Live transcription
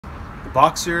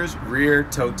Boxer's rear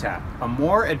toe tap. A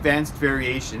more advanced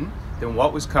variation than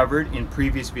what was covered in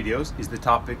previous videos is the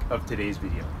topic of today's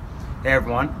video. Hey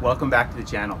everyone, welcome back to the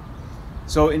channel.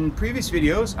 So in previous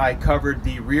videos I covered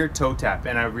the rear toe tap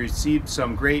and I received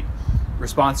some great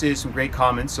responses, some great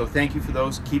comments, so thank you for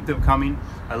those. Keep them coming.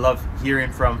 I love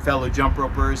hearing from fellow jump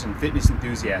ropers and fitness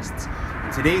enthusiasts.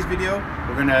 In today's video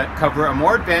we're going to cover a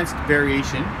more advanced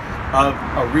variation of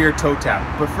a rear toe tap.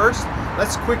 But first,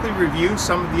 let's quickly review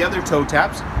some of the other toe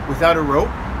taps without a rope,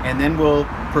 and then we'll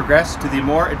progress to the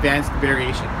more advanced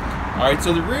variation. Alright,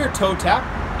 so the rear toe tap,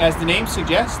 as the name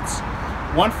suggests,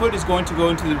 one foot is going to go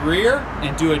into the rear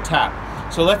and do a tap.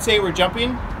 So let's say we're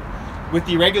jumping with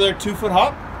the regular 2-foot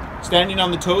hop, standing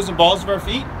on the toes and balls of our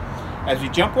feet. As we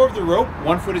jump over the rope,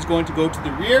 one foot is going to go to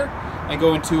the rear and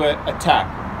go into a tap.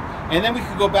 And then we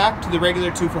could go back to the regular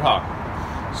 2-foot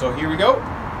hop. So here we go.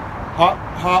 Hop,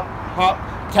 hop, hop,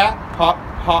 tap, hop,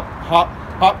 hop, hop,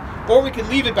 hop. Or we could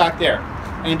leave it back there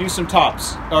and do some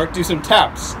tops, or do some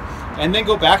taps. And then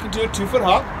go back into a 2-foot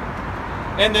hop,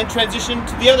 and then transition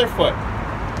to the other foot.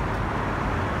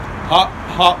 Hop,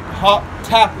 hop, hop,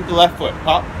 tap with the left foot.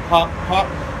 Hop, hop, hop,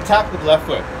 tap with the left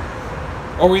foot.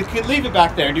 Or we could leave it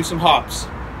back there and do some hops.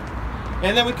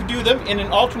 And then we could do them in an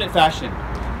alternate fashion.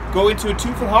 Go into a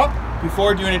 2-foot hop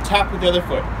before doing a tap with the other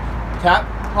foot. Tap,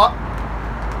 hop.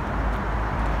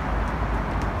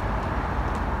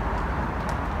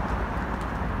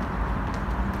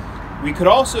 We could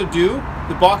also do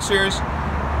the Boxer's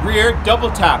rear double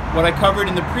tap, what I covered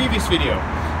in the previous video.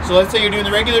 So let's say you're doing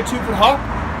the regular 2-foot hop,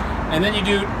 and then you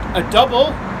do a double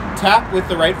tap with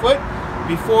the right foot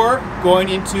before going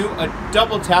into a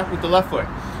double tap with the left foot.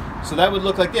 So that would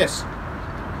look like this.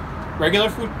 Regular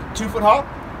 2-foot hop,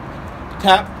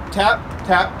 tap, tap,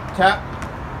 tap, tap.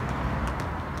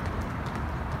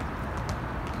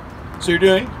 So you're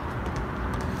doing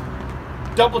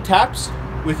double taps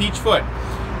with each foot.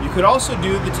 You could also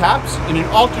do the taps in an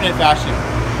alternate fashion,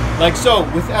 like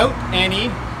so, without any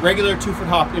regular 2-foot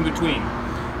hop in between.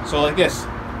 So like this.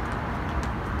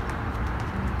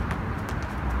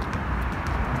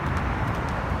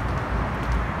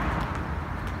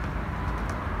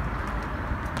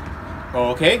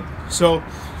 Okay, so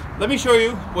let me show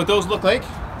you what those look like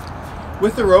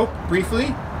with the rope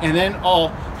briefly, and then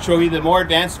I'll show you the more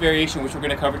advanced variation which we're going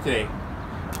to cover today.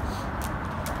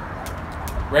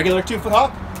 Regular 2-foot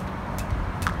hop.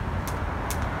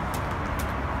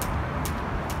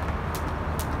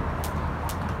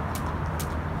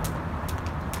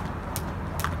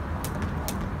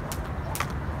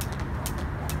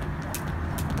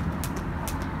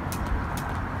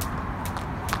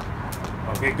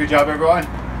 Okay, good job everyone.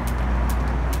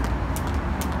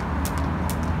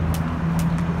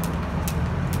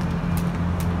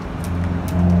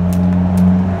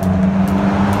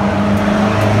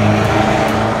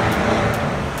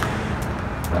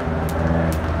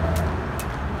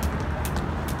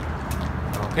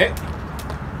 Okay,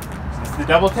 so this is the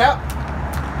double tap.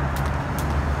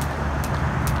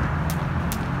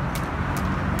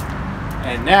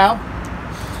 And now,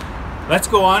 let's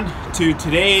go on to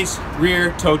today's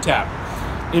rear toe tap,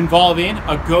 involving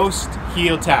a ghost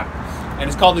heel tap. And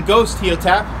it's called the ghost heel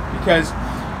tap because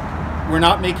we're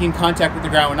not making contact with the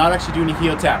ground. We're not actually doing a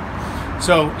heel tap.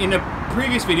 So in a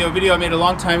previous video, I made a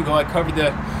long time ago, I covered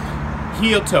the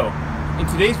heel toe. In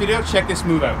today's video, check this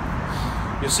move out.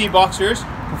 You'll see boxers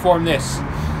perform this.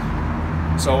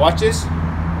 So watch this.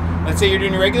 Let's say you're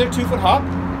doing a regular 2-foot hop.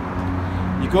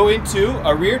 You go into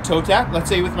a rear toe tap, let's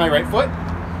say with my right foot.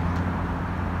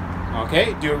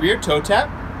 Okay, do a rear toe tap,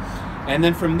 and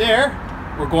then from there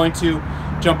we're going to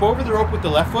jump over the rope with the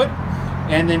left foot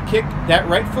and then kick that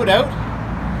right foot out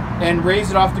and raise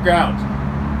it off the ground.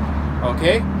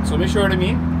 Okay, so let me show you what I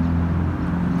mean.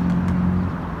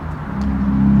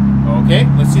 Okay,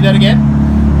 let's see that again.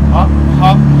 Hop,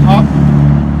 hop, hop.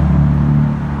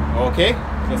 Okay,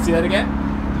 let's see that again.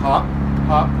 Hop,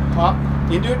 hop, hop,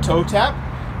 into a toe tap.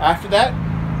 After that,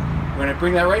 we're going to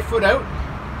bring that right foot out,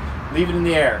 leave it in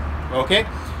the air. Okay,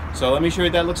 so let me show you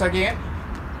what that looks like again.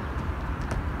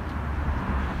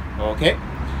 Okay,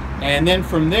 and then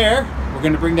from there, we're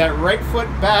going to bring that right foot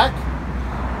back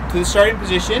to the starting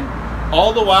position,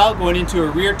 all the while going into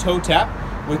a rear toe tap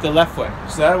with the left foot.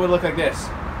 So that would look like this.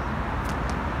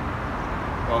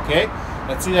 Okay,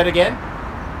 let's see that again.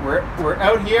 We're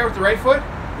out here with the right foot.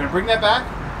 We're going to bring that back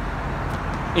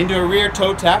into a rear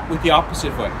toe tap with the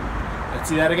opposite foot. Let's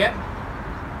see that again.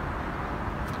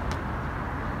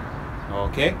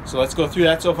 Okay, so let's go through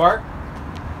that so far.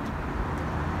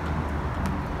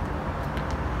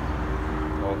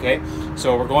 Okay,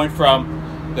 so we're going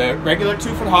from the regular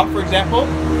 2-foot hop, for example,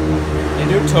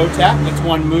 into a toe tap. That's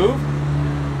one move.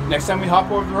 next time we hop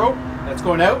over the rope, that's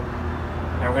going out.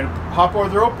 Now we're going to hop over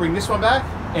the rope, bring this one back,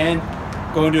 and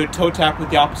go into a toe tap with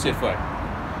the opposite foot.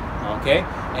 Okay,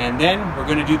 and then we're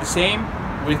going to do the same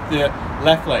with the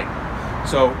left leg.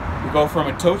 So we go from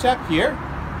a toe tap here,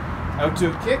 out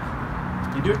to a kick,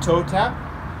 you do a toe tap,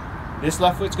 this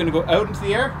left foot's going to go out into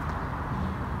the air,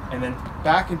 and then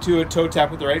back into a toe tap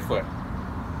with the right foot.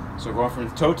 So going from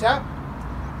the toe tap,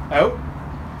 out,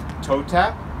 toe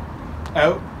tap,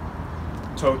 out,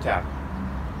 toe tap.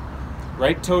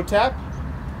 Right toe tap,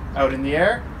 out in the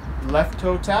air, left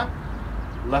toe tap,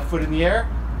 left foot in the air,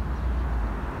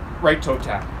 right toe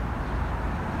tap.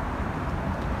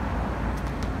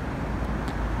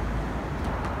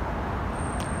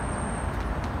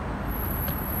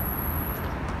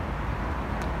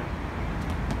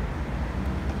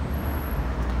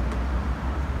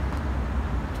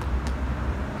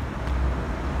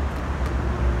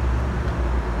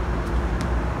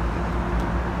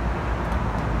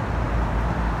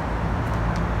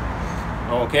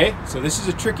 Okay, so this is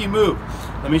a tricky move.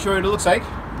 Let me show you what it looks like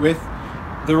with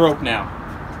the rope now.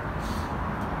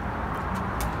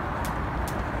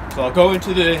 So I'll go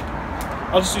into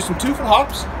I'll just do some 2-foot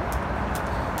hops.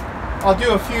 I'll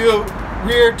do a few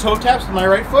rear toe taps with my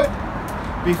right foot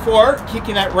before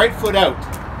kicking that right foot out.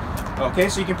 Okay,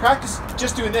 so you can practice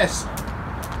just doing this.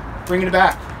 Bringing it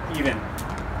back, even.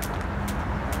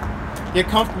 Get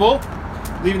comfortable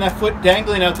leaving that foot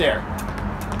dangling out there.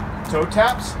 Toe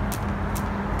taps.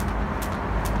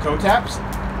 Toe taps,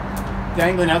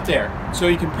 dangling out there. So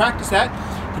you can practice that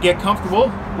to get comfortable,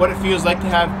 what it feels like to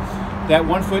have that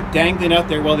one foot dangling out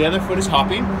there while the other foot is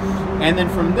hopping. And then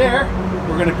from there,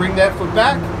 we're going to bring that foot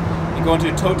back and go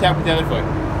into a toe tap with the other foot.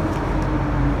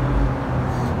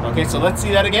 Okay, so let's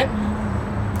see that again.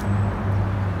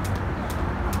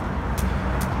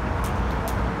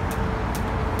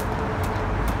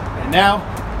 And now,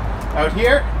 out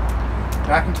here,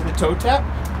 back into the toe tap,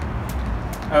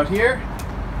 out here,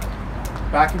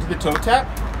 back into the toe tap,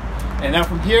 and now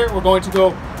from here we're going to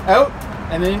go out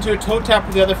and then into a toe tap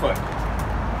with the other foot.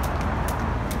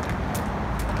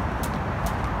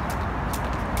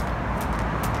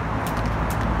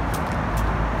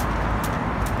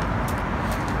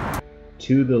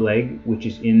 To the leg which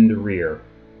is in the rear.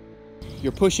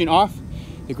 You're pushing off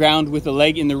the ground with the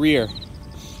leg in the rear.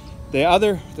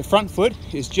 The front foot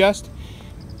is just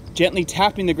gently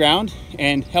tapping the ground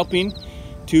and helping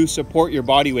to support your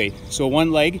body weight. So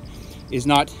one leg is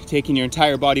not taking your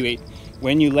entire body weight.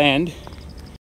 When you land,